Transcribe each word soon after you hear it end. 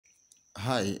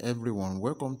Hi everyone,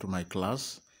 welcome to my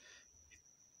class.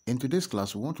 In today's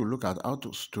class, we want to look at how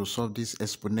to solve this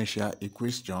exponential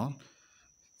equation.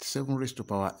 7 raised to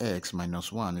power x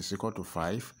minus 1 is equal to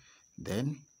 5.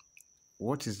 Then,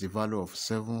 what is the value of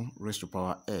 7 raised to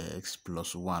power x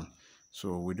plus 1?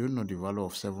 So, we don't know the value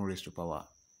of 7 raised to power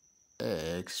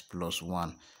x plus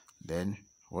 1. Then,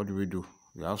 what do?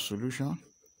 We have solution.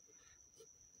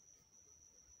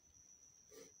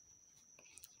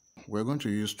 We're going to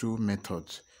use two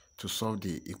methods to solve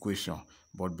the equation.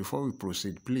 But before we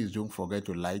proceed, please don't forget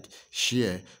to like,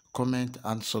 share, comment,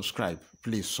 and subscribe.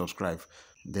 Please subscribe.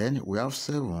 Then we have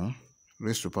 7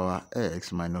 raised to power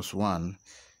x minus 1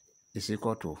 is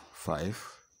equal to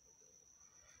 5.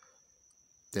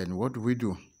 Then what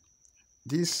do?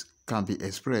 This can be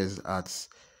expressed as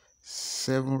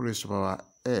 7 raised to power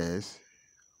s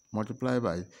multiplied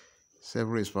by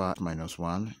 7 raised to power minus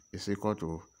 1 is equal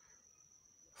to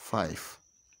 5.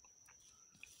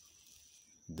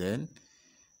 Then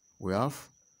we have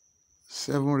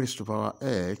 7 raised to power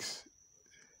x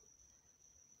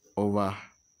over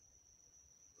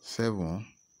 7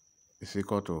 is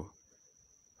equal to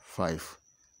 5.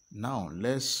 Now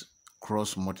let's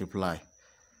cross multiply.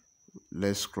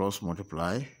 Let's cross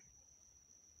multiply.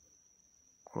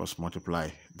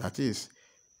 That is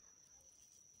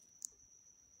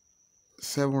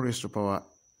 7 raised to power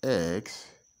x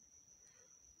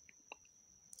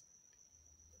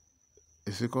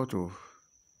is equal to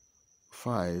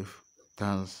 5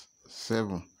 times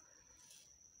 7.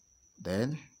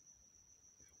 Then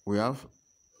we have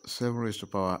 7 raised to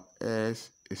power s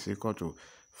is equal to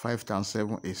 5 times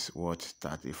 7 is what?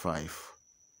 35.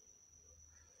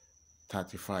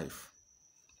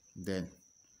 Then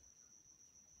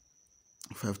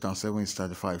 5 times 7 is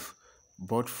 35.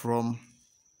 But from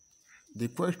the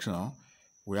question,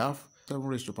 we have 7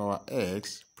 raised to power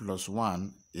x plus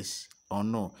 1 is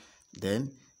unknown.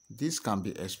 Then this can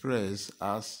be expressed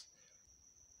as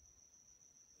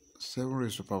 7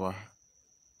 raised to power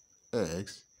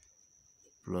x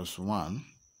plus 1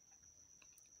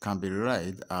 can be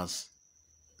rewritten as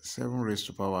 7 raised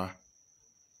to power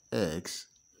x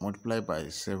multiplied by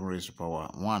 7 raised to power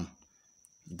 1.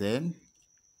 Then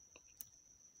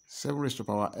 7 raised to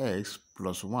power x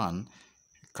plus 1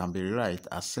 can be rewritten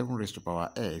as 7 raised to power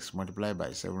x multiplied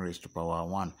by 7 raised to power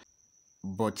 1.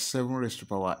 But 7 raised to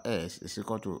power s is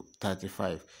equal to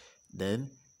 35. Then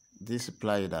this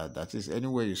implies that is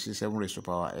anywhere you see 7 raised to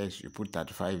power s, you put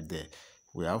 35 there.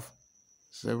 We have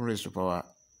 7 raised to power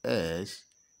s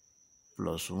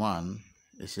plus 1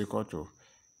 is equal to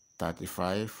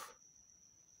 35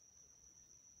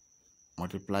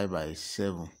 multiplied by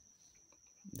 7.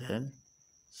 Then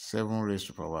 7 raised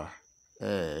to power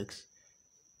x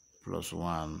plus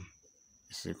 1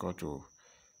 is equal to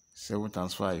 7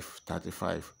 times 5,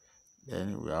 35.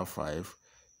 Then we have 5.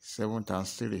 7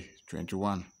 times 3,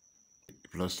 21.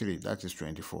 Plus 3, that is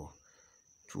 24.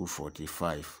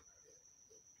 245.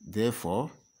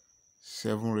 Therefore,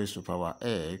 7 raised to power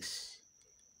x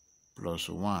plus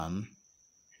 1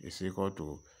 is equal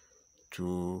to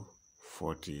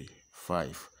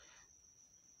 245.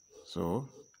 So,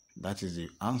 that is the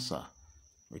answer.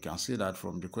 We can see that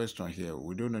from the question here,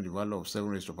 we don't know the value of 7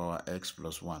 raised to power x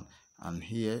plus 1. And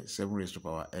here, 7 raised to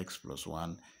power x plus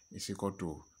 1 is equal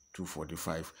to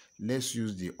 245. Let's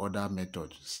use the other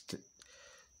method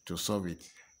to solve it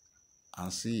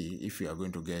and see if we are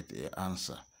going to get an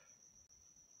answer.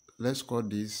 Let's call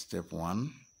this step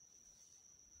 1.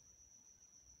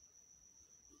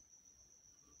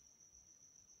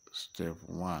 Step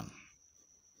 1.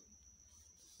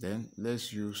 Then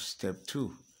let's use step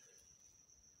 2.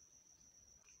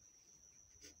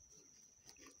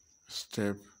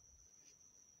 Step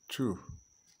 2.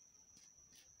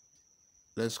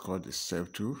 Let's call this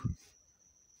step 2.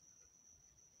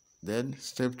 Then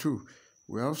step 2.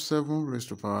 We have 7 raised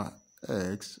to power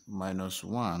x minus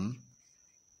 1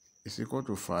 is equal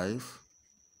to 5.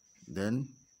 Then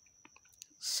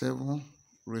 7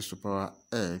 raised to power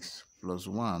x plus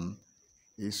 1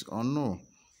 is unknown.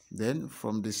 Then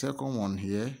from the second one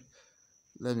here,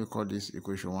 let me call this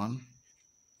equation 1.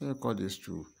 Let me call this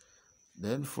 2.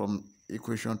 Then from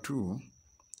equation 2,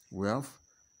 we have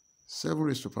 7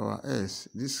 raised to power s,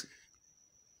 this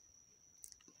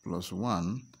plus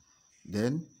 1.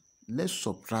 Then let's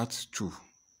subtract 2.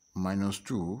 Minus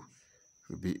 2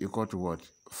 will be equal to what?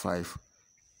 5.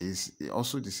 Is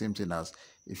also the same thing as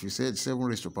if you said 7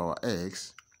 raised to power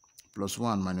x plus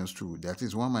 1 minus 2. That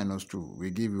is 1 minus 2. We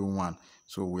give you 1.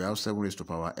 So we have 7 raised to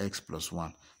power x plus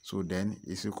 1. So then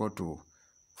it's equal to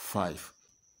 5.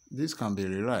 This can be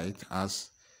rewritten as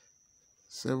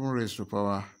 7 raised to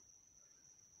power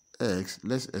x,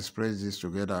 let's express this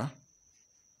together,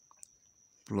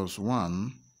 plus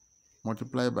 1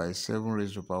 multiplied by 7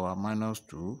 raised to the power minus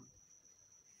 2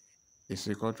 is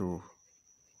equal to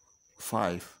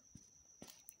 5.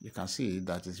 You can see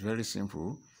that it's very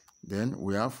simple. Then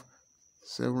we have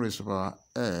 7 raised to the power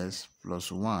s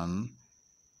plus 1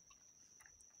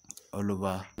 all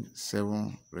over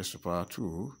 7 raised to the power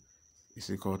 2 is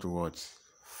equal to what?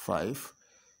 5.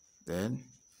 Then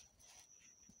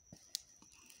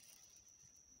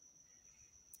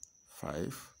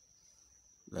 5.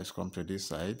 Let's come to this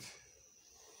side.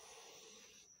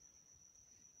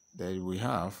 Then we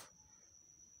have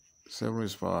 7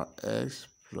 raised to the power x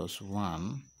plus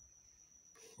 1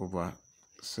 over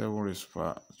 7 raised to the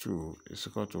power 2 is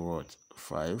equal to what?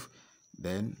 5.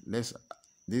 Then this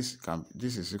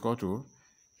is equal to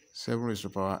 7 raised to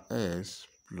the power s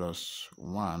plus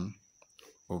 1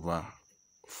 over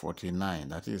 49.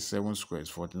 That is 7 squared is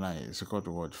 49 is equal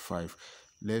to what? 5.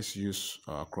 Let's use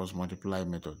our cross multiply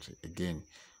method again.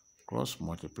 Cross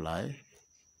multiply,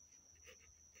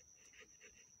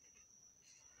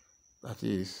 that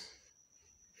is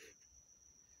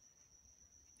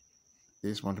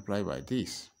this multiplied by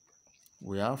this.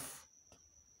 We have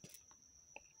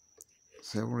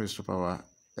 7 raised to the power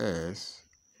s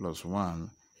plus 1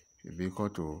 will be equal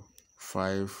to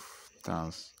 5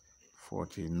 times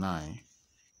 49.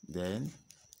 Then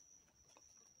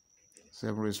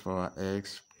 7 raised to the power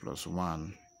x plus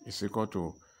 1 is equal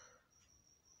to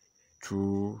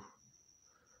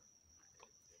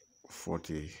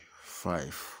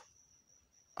 245.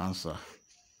 Answer.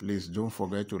 Please don't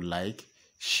forget to like,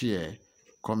 share,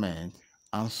 comment,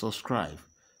 and subscribe.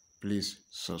 Please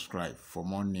subscribe for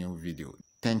more new videos.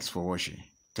 Thanks for watching.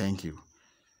 Thank you.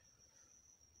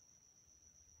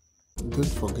 Don't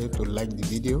forget to like the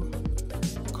video,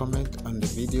 comment on the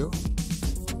video,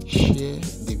 share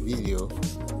the video,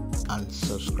 and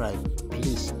subscribe.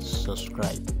 Please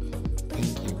subscribe.